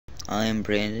I am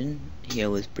Brandon, here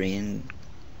with Brandon's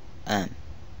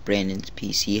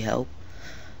PC help,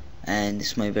 and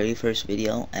this is my very first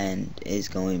video and is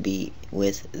going to be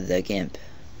with the GIMP.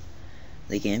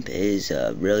 The GIMP is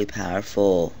a really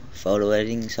powerful photo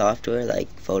editing software like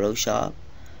Photoshop,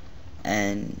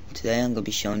 and today I'm going to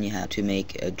be showing you how to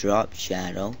make a drop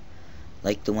shadow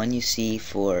like the one you see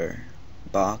for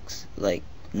box, like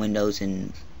Windows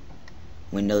and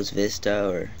Windows Vista,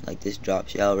 or like this drop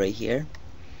shadow right here.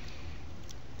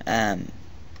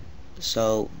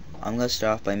 So I'm gonna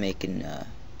start off by making a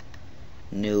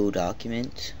new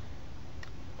document.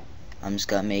 I'm just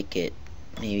gonna make it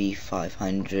maybe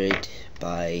 500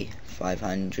 by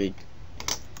 500.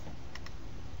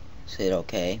 So hit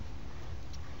OK,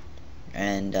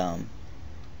 and I'll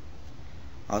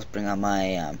just bring up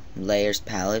my layers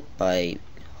palette by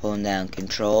holding down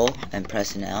Control and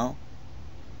pressing L.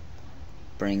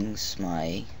 Brings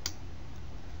my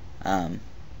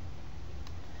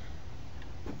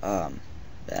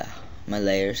my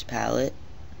layers palette,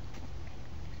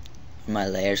 my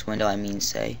layers window I mean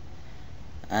say.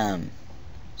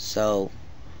 So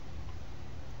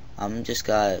I'm just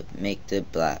gonna make the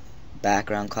black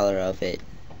background color of it.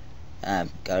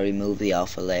 Gotta remove the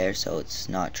alpha layer so it's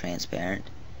not transparent.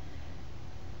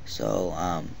 So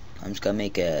I'm just gonna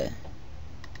make a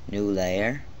new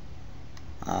layer.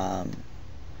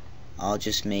 I'll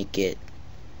just make it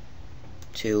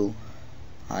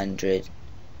 200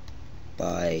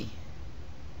 by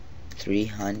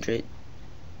 300.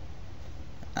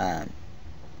 I'll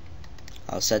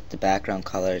set the background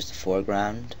color as the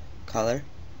foreground color.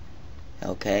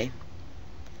 Okay.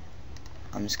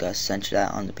 I'm just gonna center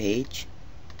that on the page,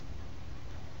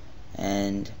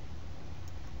 and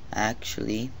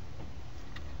actually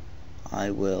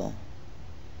I will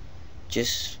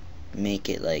just make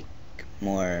it like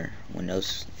more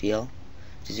Windows feel.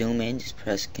 To zoom in, just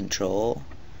press Control,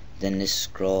 then just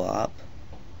scroll up.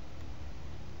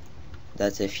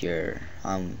 That's if you're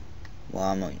well,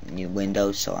 I'm on new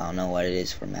Windows, so I don't know what it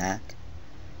is for Mac.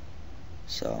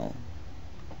 So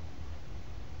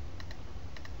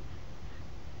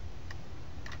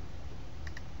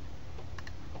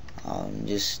I'm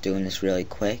just doing this really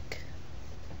quick,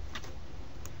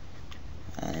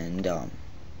 and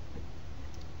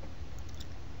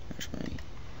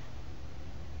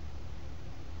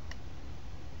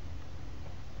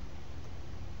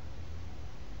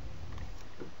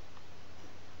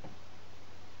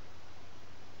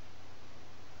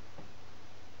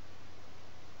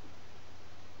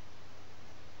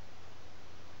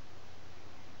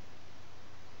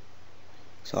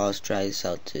so I'll just try this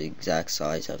out to the exact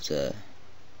size of the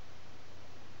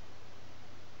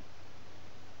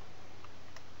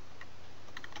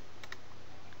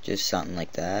just something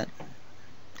like that,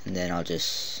 and then I'll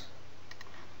just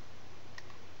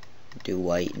do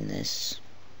white in this.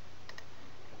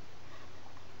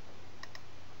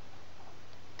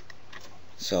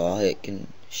 So I'll hit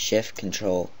Shift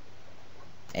Control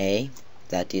A.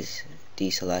 That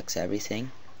deselects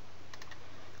everything.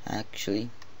 Actually,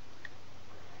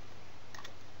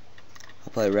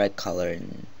 I'll put a red color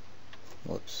in.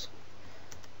 Whoops.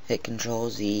 Hit Control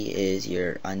Z is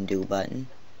your undo button.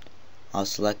 I'll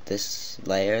select this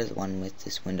layer, the one with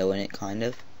this window in it, kind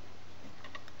of.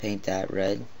 Paint that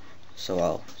red. So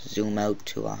I'll zoom out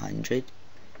to 100.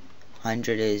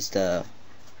 100 is the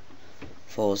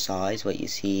full size, what you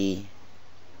see,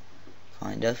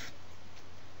 kind of.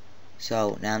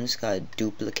 So now I'm just gonna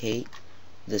duplicate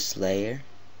this layer.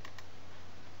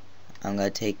 I'm gonna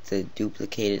take the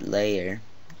duplicated layer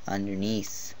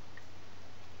underneath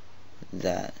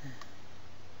that.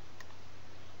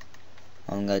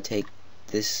 I'm gonna take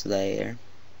this layer.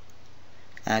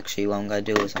 Actually, what I'm gonna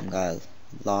do is I'm gonna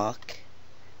lock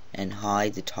and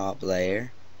hide the top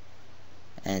layer,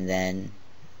 and then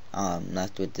I'm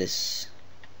left with this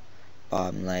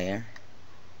bottom layer.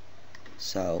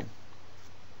 So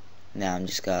now I'm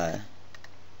just gonna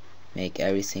make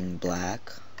everything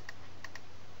black.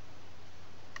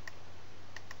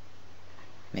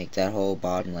 Make that whole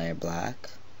bottom layer black,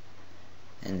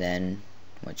 and then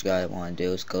what you guys want to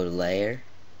do is go to layer.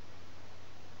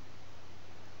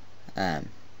 I'm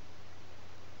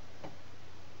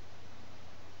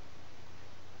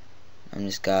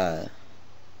just gonna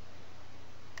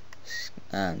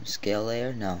scale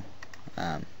layer. No,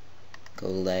 go to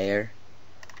layer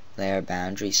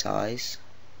boundary size,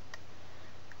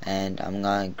 and I'm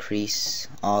gonna increase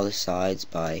all the sides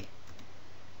by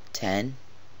 10.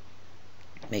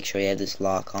 Make sure you have this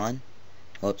lock on.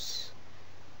 Whoops.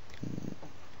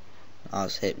 I'll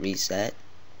just hit reset.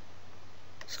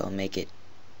 So I'll make it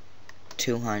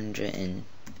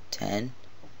 210.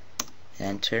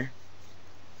 Enter.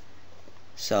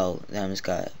 So then I'm just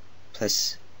gonna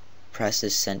press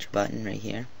this center button right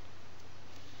here.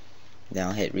 Then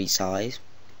I'll hit resize,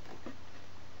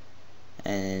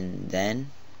 and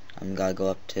then I'm gonna go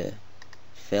up to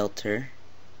filter,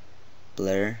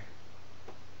 blur,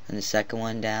 and the second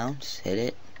one down, just hit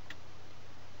it,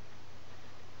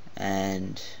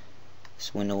 and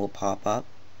this window will pop up.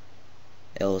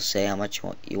 It will say how much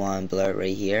you want to blur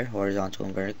right here, horizontal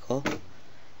and vertical.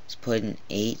 Let's put in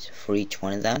 8 for each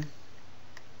one of them.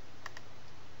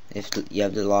 If you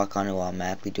have the lock on, it will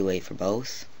automatically do 8 for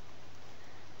both.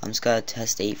 I'm just gonna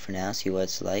test 8 for now, see what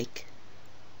it's like.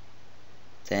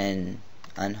 Then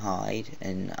unhide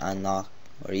and unlock,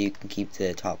 or you can keep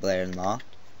the top layer unlocked.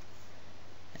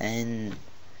 And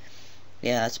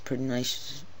yeah, that's a pretty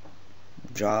nice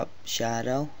drop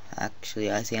shadow.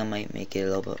 Actually, I think I might make it a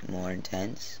little bit more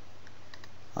intense.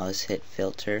 I'll just hit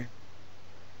filter,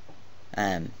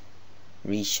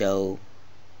 reshow,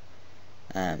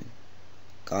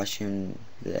 Gaussian,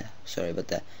 sorry about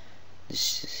that.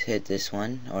 Just hit this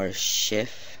one, or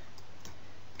shift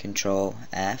control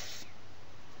F,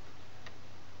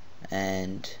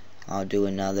 and I'll do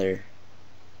another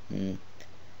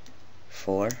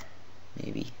 4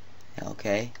 maybe.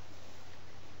 Okay,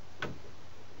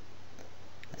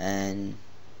 and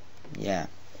yeah,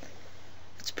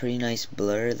 it's a pretty nice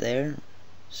blur there.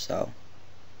 So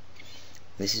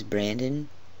this is Brandon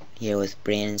here with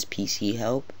Brandon's PC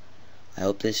Help. I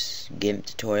hope this GIMP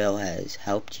tutorial has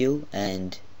helped you,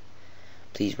 and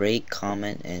please rate,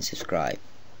 comment, and subscribe.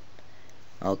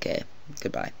 Okay,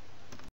 goodbye.